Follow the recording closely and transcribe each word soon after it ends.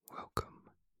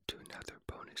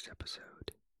this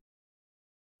episode.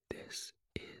 This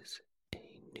is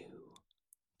a new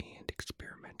and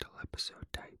experimental episode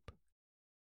type.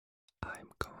 I'm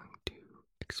going to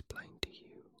explain to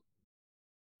you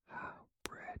how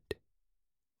bread,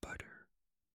 butter,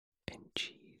 and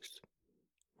cheese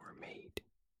were made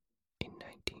in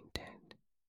 1910.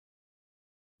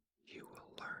 You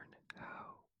will learn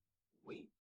how wheat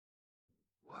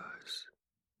was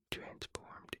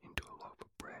transformed into a loaf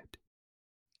of bread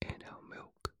and how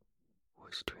milk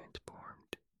was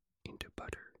transformed into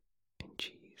butter and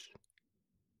cheese.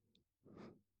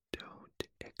 Don't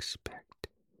expect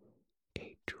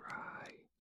a dry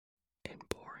and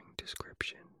boring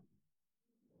description.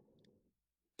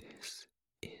 This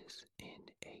is in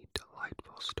a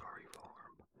delightful story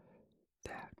form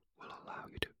that will allow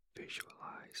you to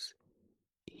visualize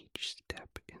each step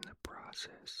in the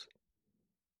process,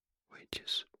 which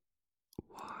is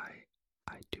why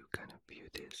I do kind of view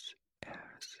this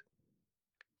as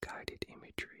guided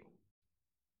imagery.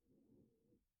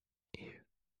 If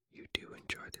you do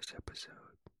enjoy this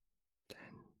episode,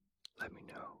 then let me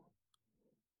know,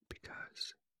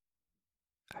 because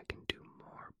I can do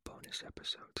more bonus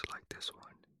episodes like this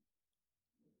one.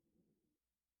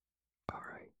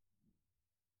 Alright,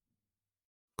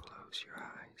 close your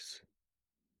eyes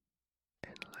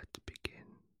and let's begin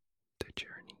the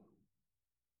journey.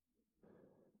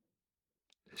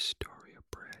 The story of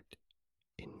bread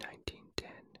in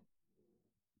 1910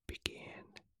 began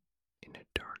in a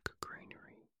dark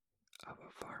granary of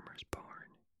a farmer's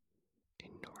barn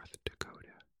in North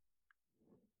Dakota.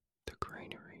 The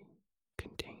granary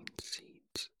contained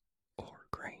seeds or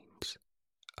grains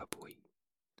of wheat.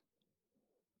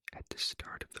 At the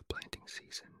start of the planting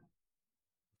season,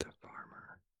 the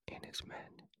farmer and his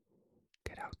men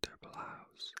get out their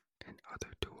plows and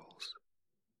other tools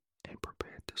and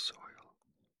prepared the soil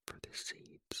for the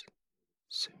seeds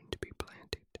soon to be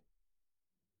planted.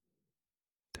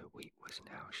 The wheat was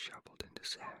now shoveled into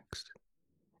sacks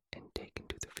and taken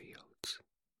to the fields.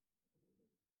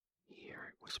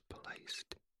 Here it was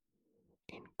placed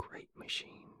in great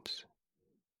machines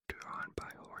drawn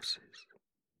by horses,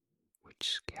 which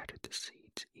scattered the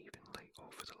seeds evenly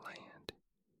over the land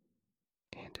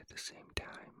and at the same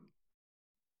time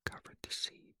covered the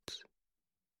seeds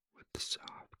with the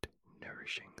soft,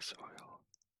 nourishing soil.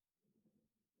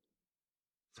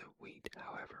 The wheat,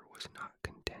 however, was not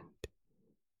content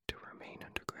to remain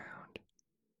underground,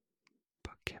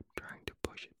 but kept trying to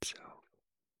push itself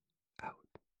out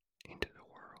into the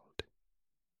world.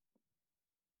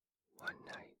 One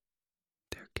night,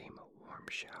 there came a warm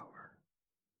shower,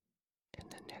 and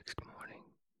the next morning,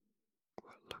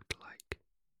 what looked like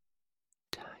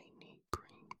tiny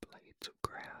green blades of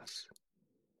grass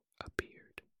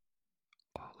appeared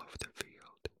all over the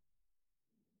field.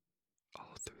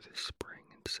 All through the spring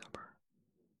and summer,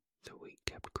 the wheat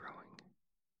kept growing,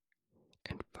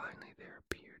 and finally there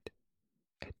appeared,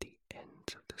 at the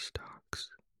ends of the stalks,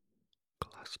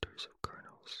 clusters of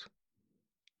kernels,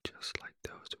 just like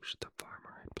those which the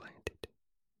farmer had planted.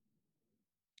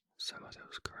 Some of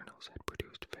those kernels had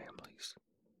produced families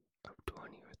of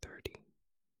 20 or 30.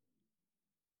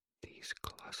 These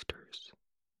clusters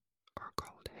are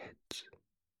called heads.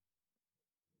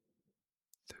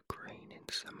 The grain in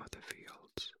some of the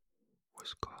fields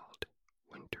was called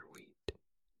winter wheat.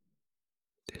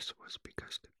 This was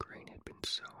because the grain had been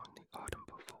sown the autumn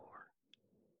before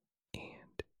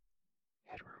and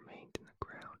had remained in the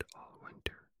ground all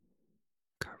winter,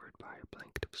 covered by a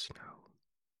blanket of snow.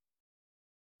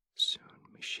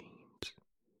 Soon machines,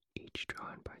 each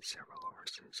drawn by several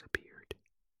horses, appeared.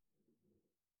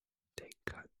 They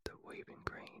cut the waving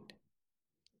grain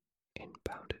and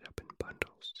bound it up in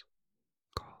bundles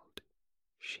called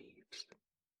sheaves.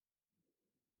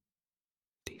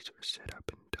 These were set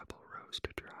up in double rows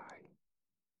to dry,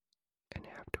 and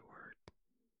afterward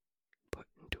put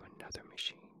into another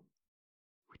machine,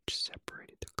 which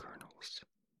separated the kernels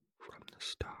from the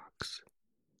stalks,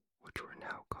 which were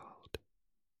now called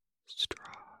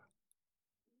straw.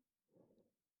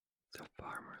 The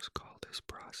farmers call this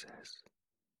process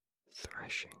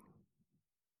threshing.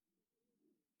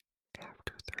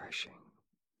 After threshing,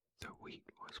 the wheat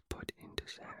was put into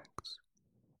sacks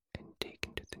and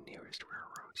taken to the nearest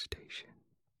railroad station.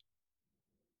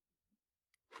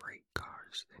 Freight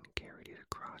cars then carried it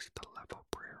across the level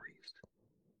prairies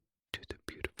to the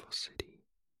beautiful city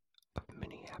of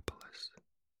Minneapolis.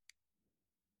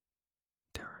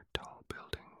 There are tall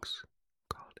buildings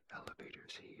called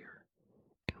elevators here,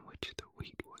 in which the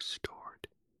wheat was stored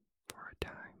for a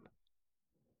time.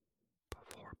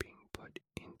 Before being put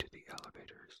into the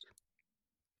elevators,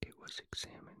 it was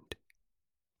examined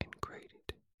and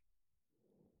graded.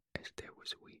 Since there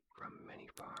was wheat from many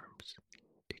farms,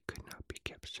 it could not be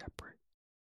kept separate.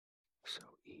 So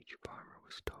each farmer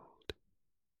was told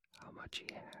how much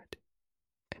he had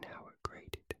and how it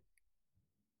graded.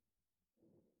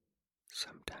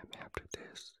 Sometime after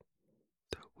this,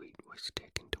 the wheat was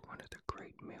taken to one of the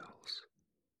great mills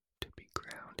to be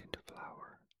ground into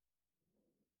flour.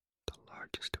 The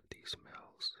largest of these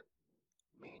mills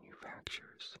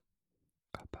manufactures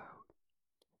about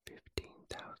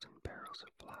 15,000 barrels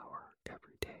of flour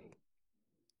every day.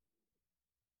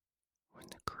 When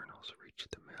the kernels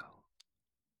reached the mill,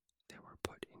 they were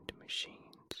put into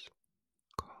machines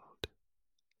called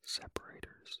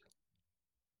separators.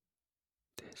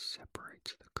 This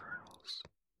separates the kernels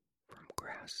from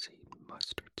grass seed,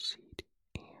 mustard seed,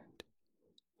 and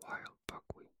wild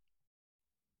buckwheat.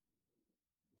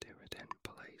 They were then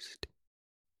placed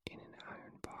in an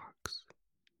iron box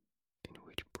in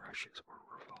which brushes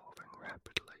were revolving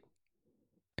rapidly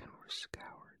and were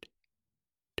scoured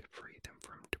to free them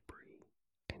from debris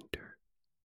and dirt.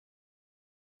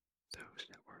 Those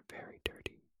that were very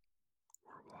dirty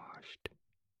were washed.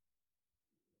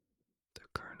 The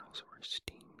kernels were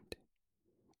steamed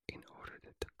in order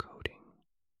that the coating,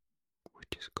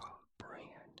 which is called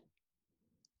bran,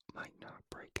 might not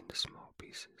break into small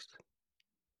pieces.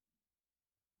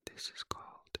 This is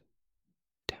called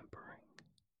tempering.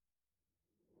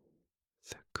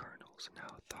 The kernels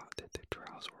now thought that the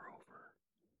trials were over,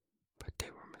 but they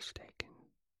were mistaken.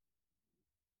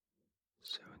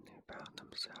 Soon they found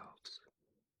themselves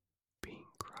being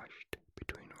crushed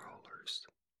between rollers.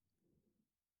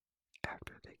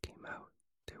 After they came out,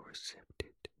 they were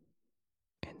sifted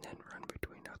and then run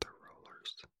between other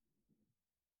rollers.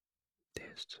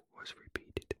 This was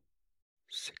repeated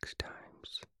 6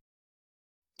 times,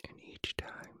 and each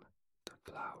time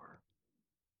the flour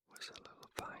was a little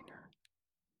finer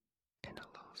and a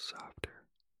little softer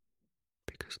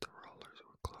because the rollers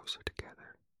were closer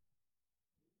together.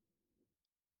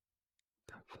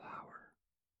 The flour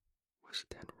was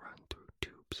then run through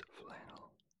tubes of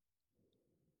flannel.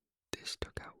 This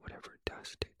took out whatever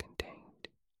dust it contained.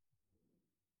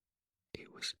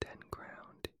 It was then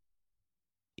ground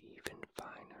even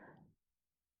finer.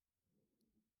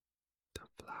 The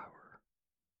flour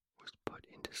was put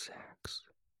into sacks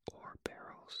or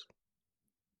barrels,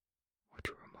 which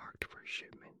were marked for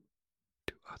shipment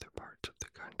to other parts of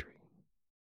the country.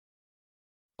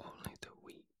 Only the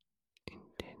wheat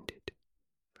intended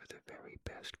for the very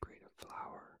best grade of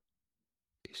flour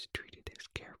is treated as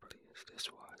carefully as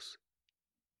this was.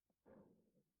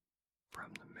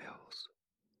 From the mills,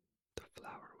 the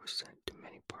flour was sent to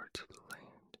many parts of the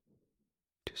land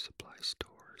to supply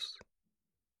stores,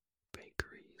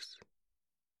 bakeries,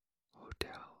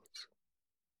 hotels,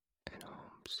 and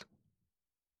homes.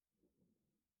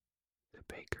 The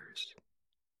bakers,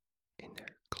 in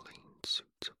their clean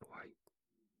suits of white,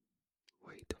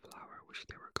 weighed the flour which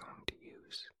they were going to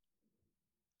use,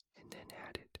 and then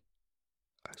added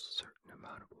a certain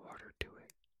amount of water to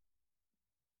it.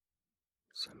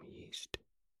 Some yeast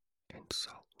and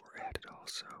salt were added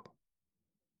also.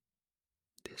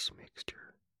 This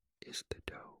mixture is the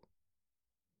dough.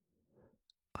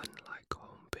 Unlike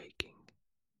home baking,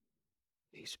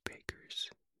 these bakers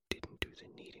didn't do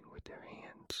the kneading with their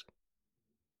hands,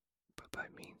 but by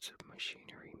means of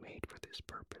machinery made for this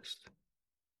purpose.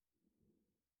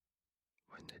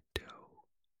 When the dough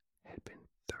had been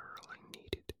thoroughly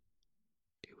kneaded,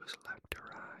 it was left to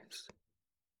rise.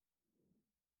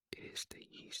 It is the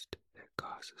yeast that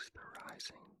causes the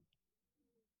rising.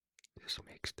 This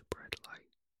makes the bread light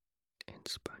and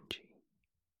spongy.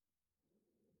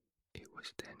 It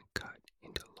was then cut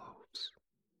into loaves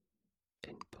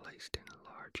and placed in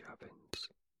large ovens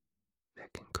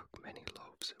that can cook many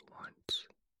loaves at once.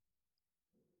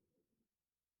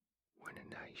 When a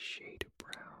nice shade of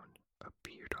brown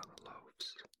appeared on the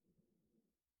loaves,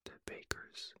 the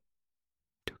bakers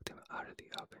took them out of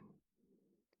the oven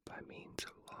by means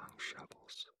of long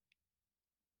shovels.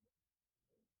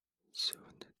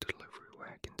 Soon the delivery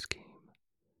wagons came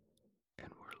and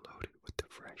were loaded with the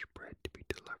fresh bread to be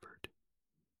delivered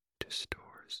to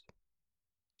stores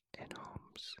and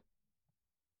homes.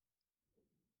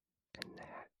 And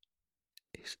that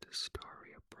is the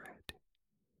story of bread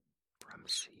from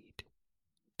seed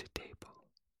to table.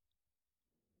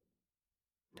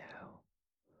 Now,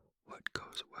 what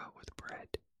goes well with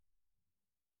bread?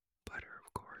 Butter,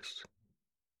 of course.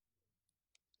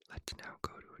 Let's now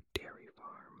go to a dairy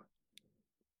farm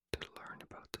to learn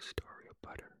about the story of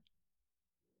butter.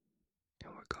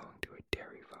 And we're going to a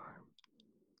dairy farm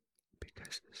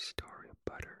because the story of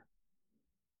butter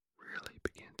really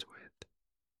begins with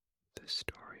the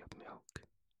story of milk.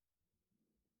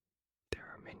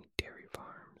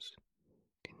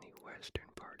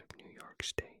 western part of New York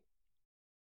State.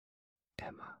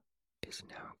 Emma is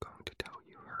now going to tell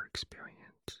you her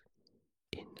experience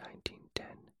in 1910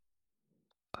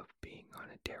 of being on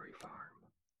a dairy farm.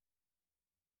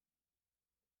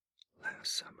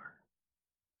 Last summer,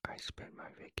 I spent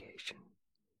my vacation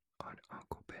on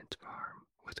Uncle Ben's farm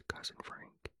with Cousin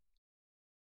Frank.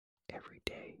 Every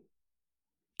day,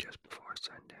 just before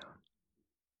sundown,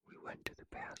 we went to the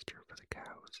pasture for the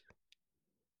cows.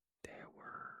 There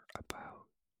were about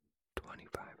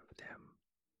 25 of them,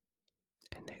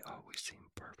 and they always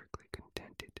seemed perfectly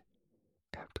contented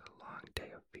after the long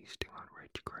day of feasting on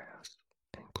rich grass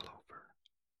and clover.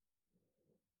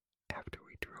 After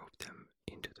we drove them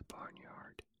into the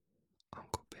barnyard,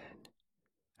 Uncle Ben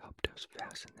helped us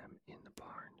fasten them in the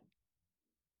barn.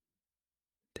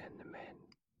 Then the men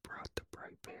brought the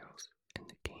bright pails and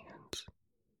the cans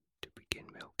to begin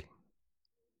milking.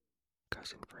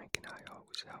 Cousin Frank and I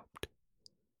always helped,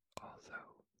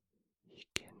 although he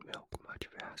can milk much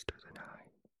faster than I.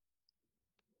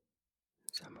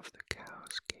 Some of the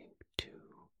cows gave 2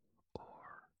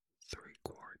 or 3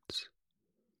 quarts,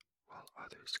 while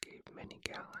others gave many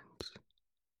gallons.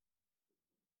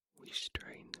 We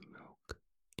strained the milk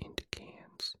into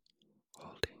cans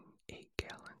holding 8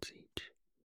 gallons each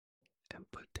and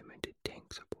put them into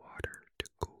tanks of water to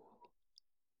cool.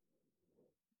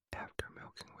 After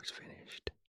milking was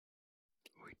finished,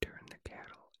 we turned the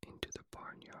cattle into the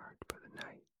barnyard for the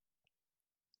night.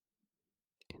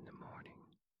 In the morning,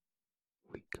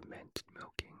 we commenced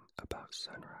milking about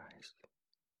sunrise.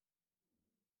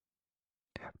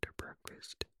 After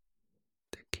breakfast,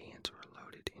 the cans were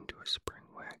loaded into a spring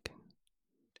wagon,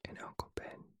 and Uncle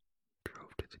Ben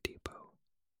drove to the depot.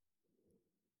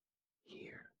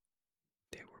 Here,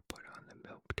 they were put on the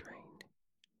milk train,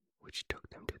 which took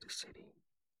them to the city.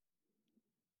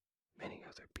 Many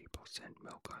other people sent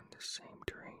milk on this same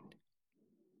train.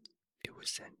 It was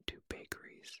sent to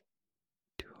bakeries,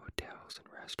 to hotels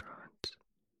and restaurants,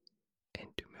 and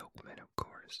to milkmen, of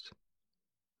course,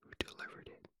 who delivered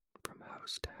it from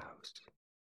house to house.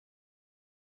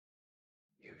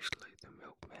 Usually the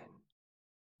milkmen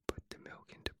put the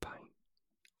milk into pint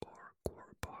or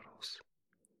quart bottles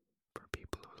for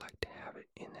people who like to have it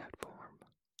in that form.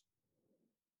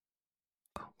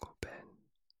 Uncle Ben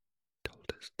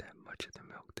told us that much of the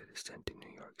milk that is sent to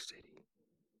New York City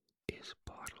is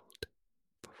bottled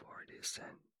before it is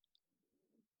sent.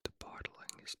 The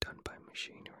bottling is done by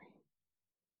machinery.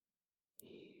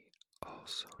 He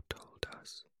also told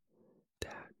us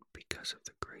that because of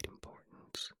the great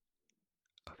importance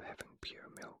of having pure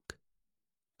milk,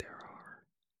 there are,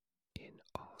 in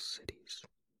all cities,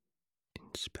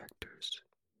 inspectors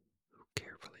who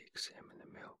carefully examine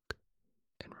the milk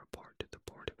and report to the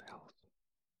Board of Health.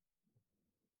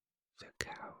 The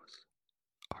cows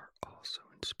are also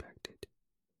inspected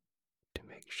to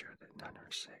make sure that none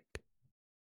are sick.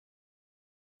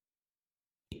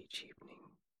 Each evening,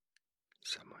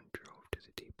 someone drove to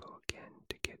the depot again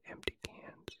to get empty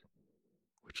cans,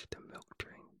 which the milk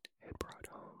train had brought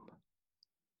home.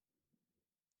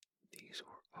 These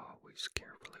were always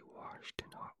carefully washed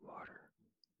in hot water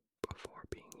before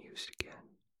being used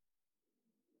again.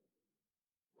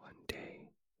 One day,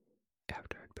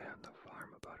 after I'd been on the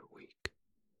farm about a week,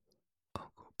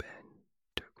 Uncle Ben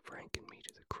took Frank and me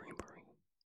to the creamery.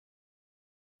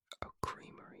 A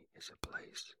creamery is a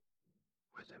place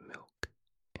where the milk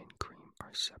and cream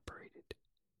are separated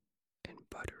and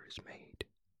butter is made.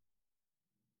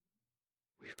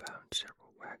 We found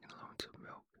several wagon loads of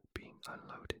milk being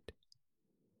unloaded.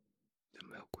 The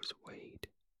milk was weighed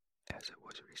as it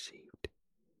was received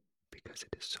because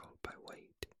it is sold by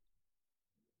weight.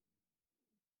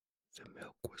 The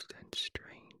milk was then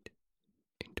strained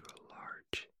into a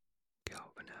large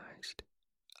galvanized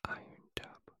iron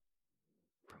tub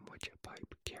from which a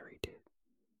pipe carried it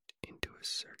into a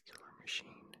circular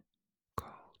machine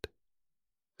called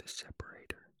the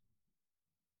separator.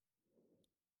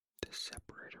 The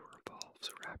separator revolves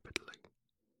rapidly,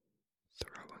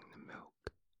 throwing the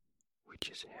milk, which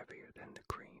is heavier than the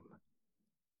cream,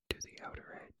 to the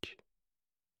outer edge.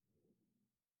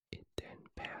 It then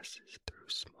passes through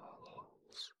small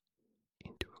holes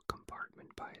into a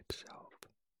compartment by itself.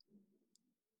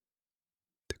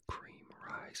 The cream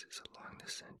rises along the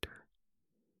center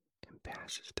and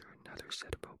passes through another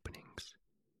set of openings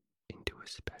into a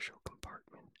special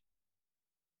compartment.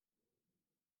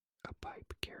 A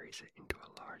pipe carries it into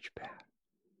a large vat,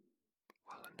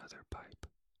 while another pipe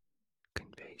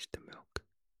conveys the milk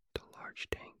to large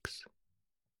tanks.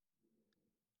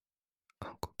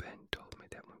 Uncle Ben told me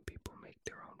that when people make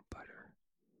their own butter,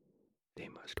 they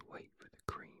must wait for the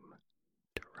cream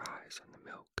to rise on the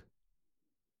milk.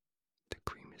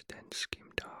 is then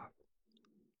skimmed off,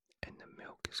 and the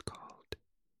milk is called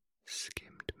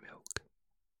skimmed milk.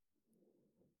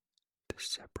 The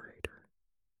separator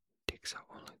takes out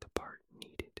only the part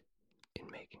needed in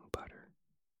making butter.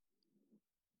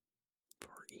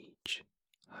 For each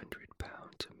 100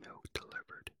 pounds of milk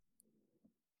delivered,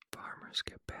 farmers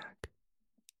get back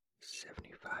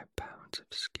 75 pounds of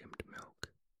skimmed milk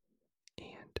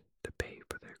and the pay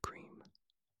for their cream.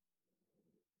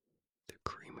 The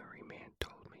creamery man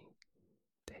told me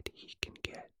that he can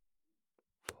get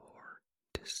 4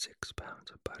 to 6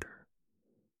 pounds of butter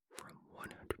from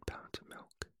 100 pounds of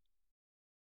milk.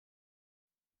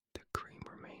 The cream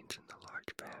remains in the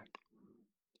large vat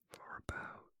for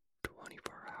about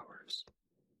 24 hours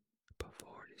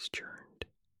before it is churned.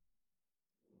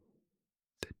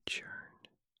 The churn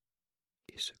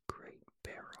is a great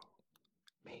barrel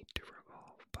made to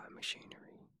revolve by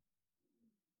machinery.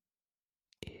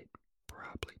 It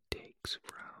probably takes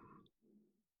from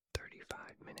 35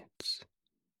 minutes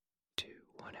to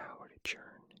 1 hour to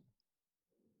churn.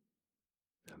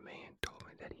 The man told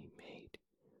me that he made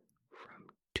from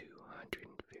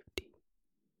 250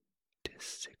 to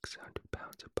 600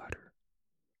 pounds of butter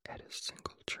at a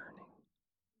single churning.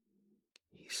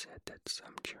 He said that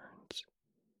some churns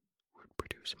would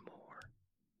produce more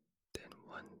than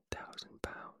 1,000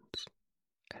 pounds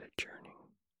at a churning.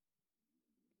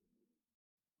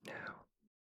 Now,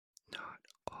 not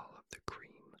all of the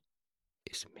cream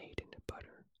is made into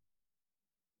butter.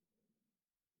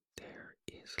 There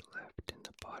is left in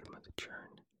the bottom of the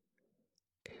churn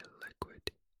a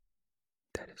liquid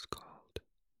that is called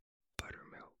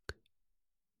buttermilk.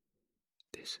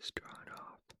 This is drawn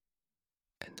off,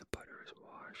 and the butter is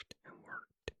washed and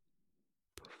worked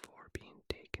before being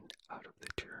taken out of the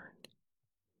churn.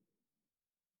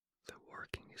 The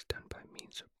working is done by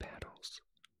means of paddles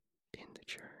in the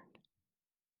churn.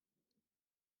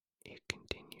 It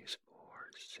continues for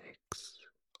 6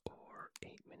 or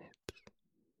 8 minutes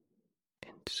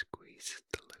and squeezes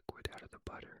the liquid out of the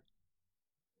butter.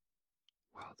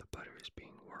 While the butter is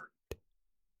being worked,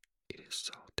 it is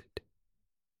salted,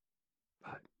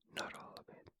 but not all of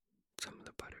it. Some of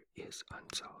the butter is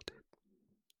unsalted,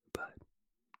 but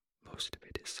most of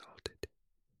it is salted.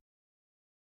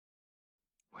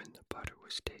 When the butter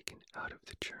was taken out of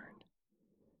the churn,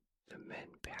 the men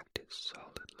packed it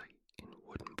solidly in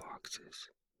wooden boxes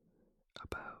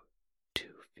about 2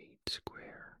 feet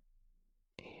square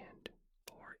and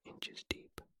 4 inches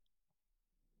deep.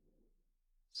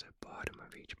 The bottom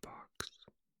of each box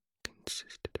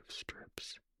consisted of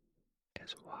strips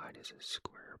as wide as a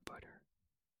square of butter.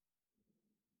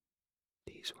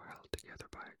 These were held together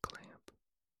by a clamp,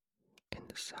 and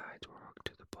the sides were hooked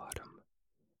to the bottom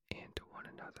and to one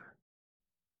another.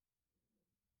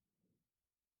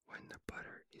 When the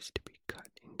butter is to be cut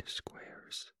into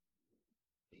squares,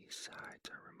 these sides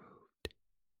are removed,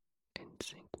 and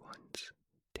zinc ones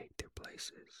take their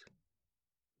places.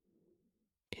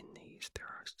 In these there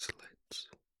are slits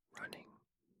running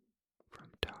from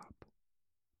top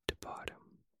to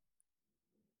bottom.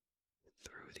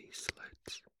 Through these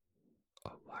slits,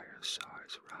 a wire saw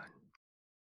is run,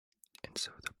 and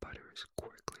so the butter is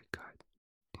quickly cut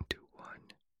into 1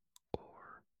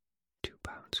 or 2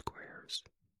 pound squares.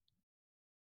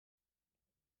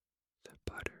 The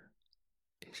butter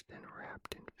is then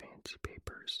wrapped in fancy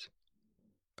papers,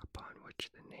 upon which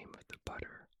the name of the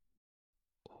butter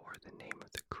or the name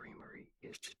of the creamery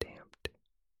is stamped.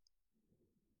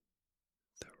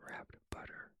 The wrapped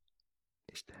butter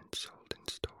is then sold in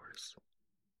stores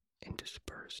and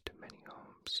dispersed to many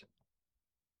homes.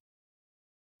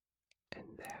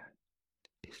 And that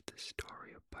is the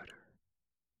story of butter,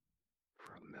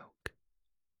 from milk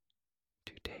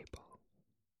to table.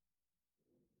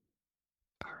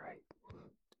 Alright,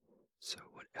 so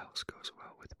what else goes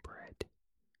well with bread?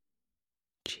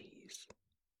 Cheese.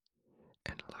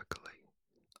 And luckily,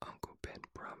 Uncle Ben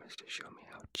promised to show me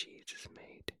how cheese is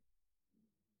made.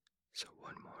 So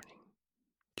one morning,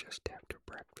 just after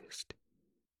breakfast,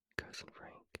 Cousin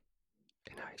Frank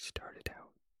and I started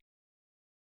out.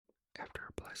 After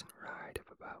a pleasant ride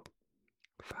of about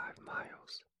 5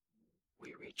 miles,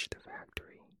 we reached the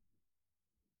factory.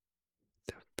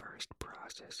 The first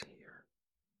process here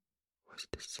was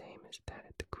the same as that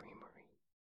at the creamery.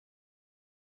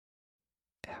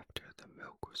 After the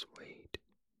milk was weighed,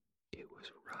 it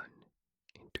was run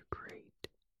into great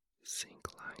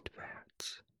zinc-lined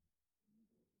vats.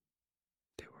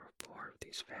 There were 4 of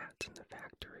these vats in the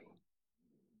factory,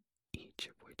 each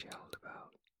of which held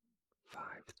about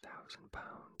 5,000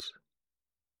 pounds.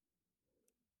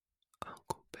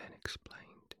 Uncle Ben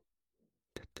explained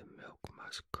that the milk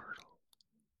must curdle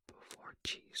before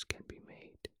cheese can be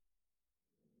made.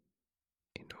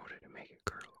 make it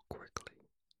curdle quickly,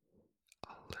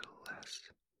 a little less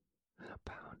than a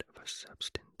pound of a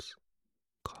substance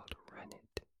called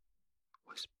rennet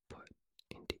was put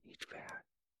into each vat.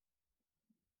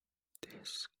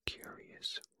 This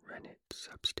curious rennet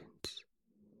substance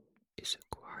is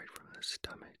acquired from the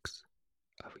stomachs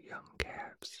of young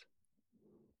calves.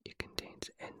 It contains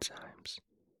enzymes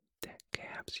that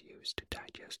calves use to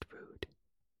digest food.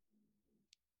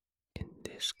 In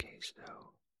this case,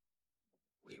 though,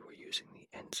 we were using the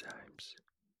enzymes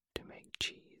to make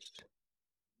cheese.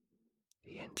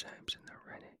 The enzymes in the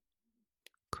rennet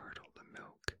curdle the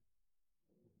milk,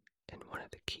 and one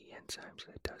of the key enzymes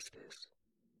that does this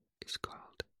is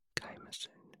called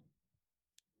chymosin.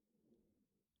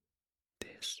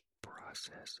 This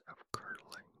process of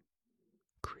curdling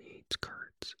creates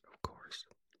curds, of course.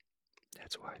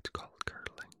 That's why it's called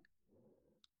curdling.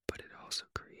 But it also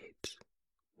creates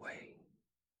whey.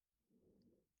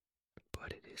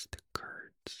 But it is the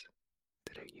curds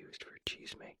that are used for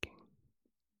cheese making.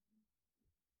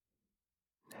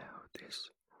 Now this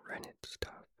rennet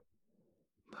stuff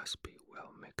must be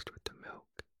well mixed with the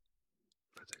milk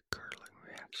for the curdling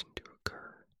reaction to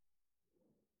occur.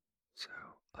 So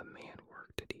a man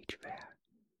worked at each vat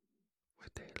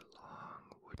with a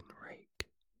long wooden rake,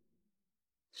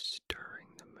 stirring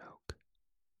the milk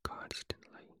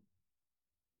constantly.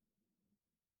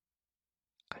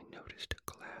 I noticed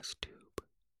a glass tube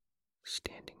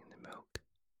standing in the milk.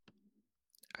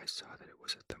 I saw that it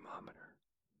was a thermometer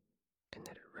and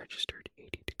that it registered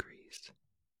 80 degrees.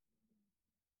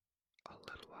 A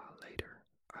little while later,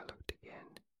 I looked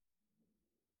again,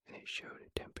 and it showed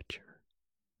a temperature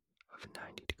of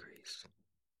 90 degrees.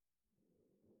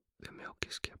 The milk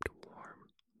is kept warm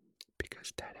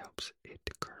because that helps it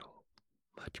to curdle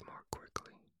much more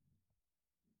quickly.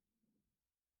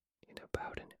 In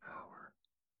about an hour,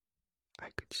 I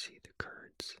could see the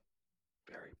curds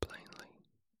very plainly,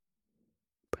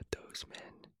 but those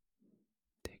men,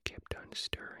 they kept on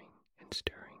stirring and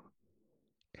stirring,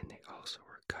 and they also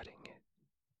were cutting it.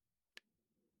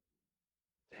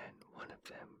 Then one of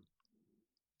them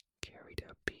carried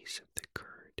a piece of the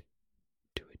curd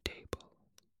to a table.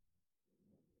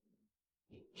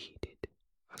 He heated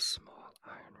a small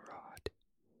iron rod,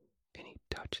 and he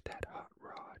touched that hot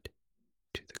rod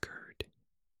to the curd.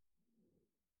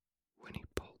 When he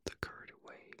pulled the curd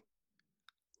away,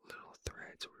 little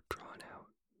threads were drawn out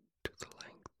to the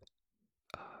length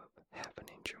of half an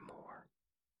inch or more.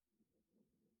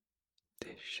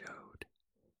 This showed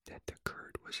that the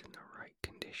curd was in the right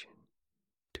condition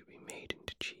to be made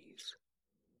into cheese.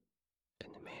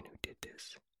 And the man who did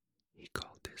this, he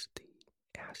called this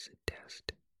the acid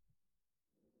test.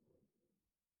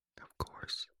 Of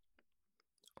course,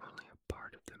 only a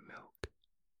part of the milk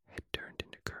had turned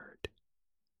into curd.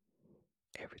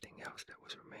 Everything else that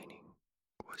was remaining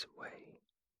was whey,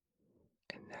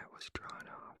 and that was drawn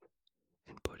off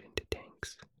and put into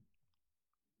tanks.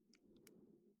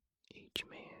 Each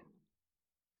man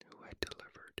who had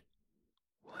delivered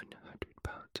 100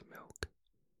 pounds of milk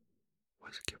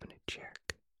was given a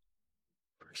check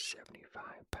for 75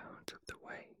 pounds of the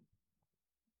whey.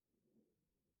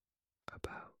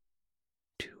 About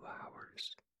 2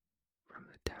 hours from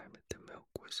the time that the milk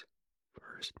was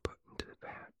first put into the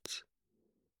vats,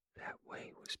 that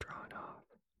whey was drawn off.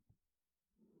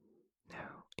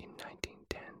 Now, in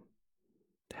 1910,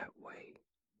 that whey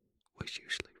was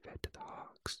usually fed to the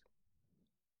hogs.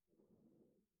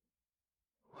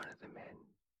 One of the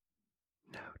men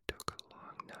now took a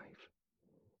long knife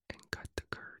and cut the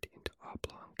curd into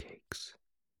oblong cakes.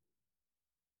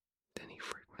 Then he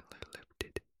frequently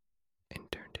lifted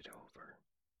and turned it over.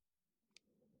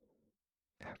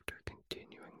 After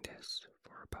continuing this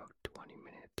for about 20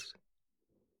 minutes,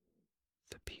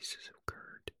 the pieces of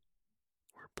curd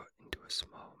were put into a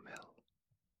small mill.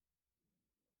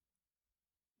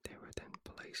 They were then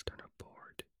placed on a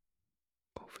board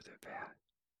over the vat,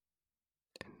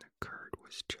 and the curd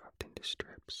was chopped into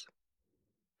strips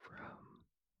from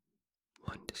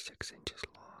 1 to 6 inches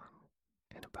long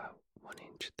and about 1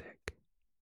 inch thick.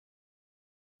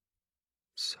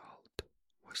 Salt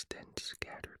was then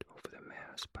scattered over the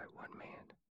mass by one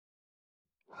man,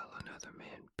 while another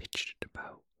man pitched it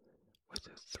about with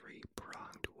a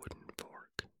 3-pronged wooden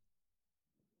fork.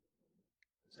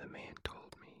 The man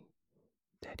told me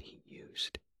that he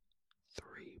used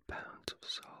 3 pounds of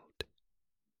salt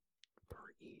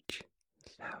for each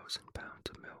 1,000 pounds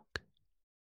of milk.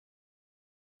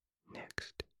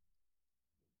 Next,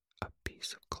 a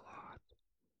piece of cloth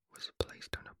was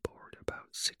placed on a board about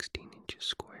 16 inches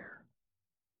square.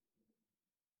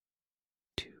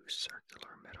 2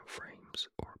 circular metal frames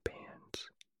or bands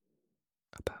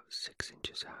about 6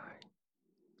 inches inches high,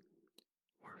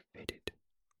 were fitted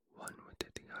one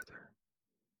within the other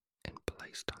and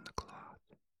placed on the cloth.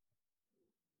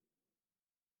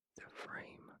 The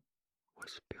frame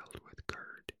was filled with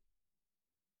curd,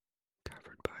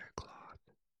 covered by a cloth,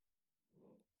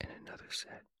 and another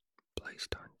set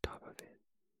placed on top of it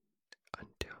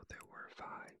until there were 5.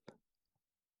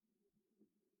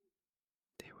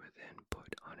 They were then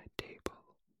put on a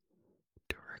table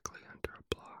directly under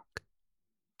a block,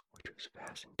 which was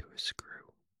fastened to a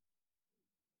screw.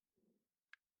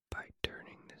 By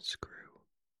turning the screw,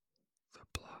 the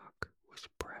block was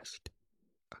pressed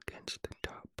against the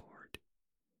top board,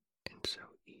 and so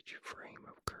each frame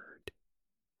of curd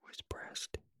was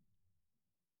pressed.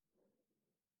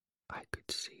 I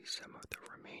could see some of the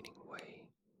remaining whey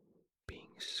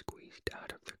being squeezed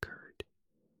out of the curd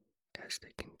as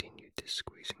they continued the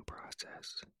squeezing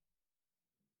process.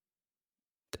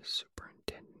 The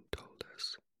superintendent told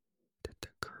us that the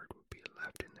curd would be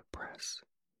left in the press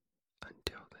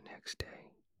until the next day.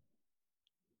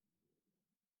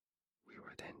 We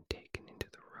were then taken into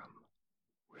the room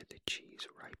where the cheese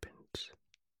ripens.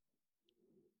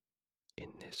 In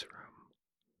this room,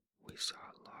 we saw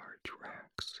large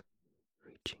racks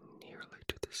reaching nearly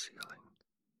to the ceiling,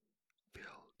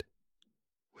 filled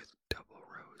with double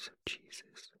rows of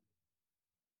cheeses.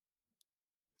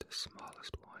 The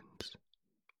smallest ones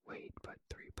weighed but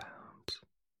 3 pounds,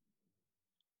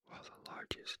 while the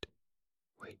largest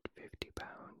weighed 50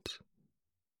 pounds.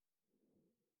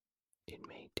 It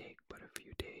may take but a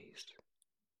few days,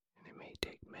 and it may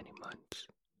take many months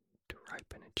to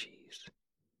ripen a cheese.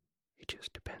 It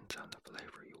just depends on the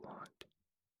flavor you want.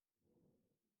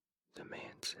 The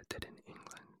man said that in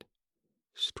England,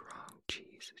 strong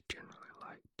cheese is generally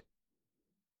liked,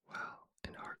 while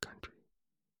in our country,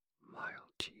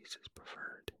 mild cheese is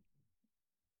preferred.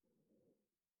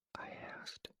 I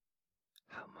asked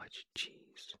how much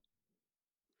cheese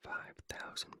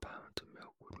 5,000 pounds of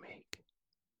milk would make,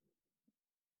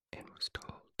 and was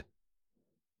told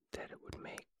that it would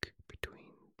make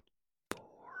between 4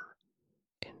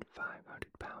 and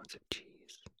 500 pounds of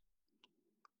cheese.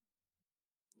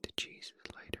 The cheese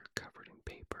is later covered in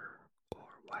paper or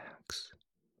wax,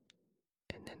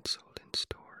 and then sold in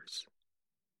stores,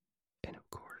 and of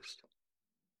course,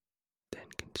 then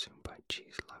consumed by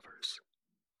cheese lovers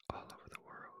all over the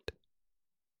world.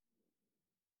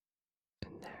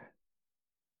 And that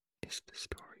is the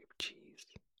story of cheese,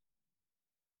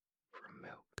 from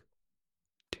milk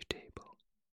to table.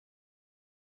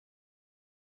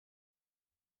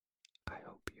 I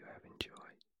hope you have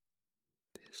enjoyed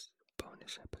this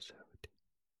bonus episode.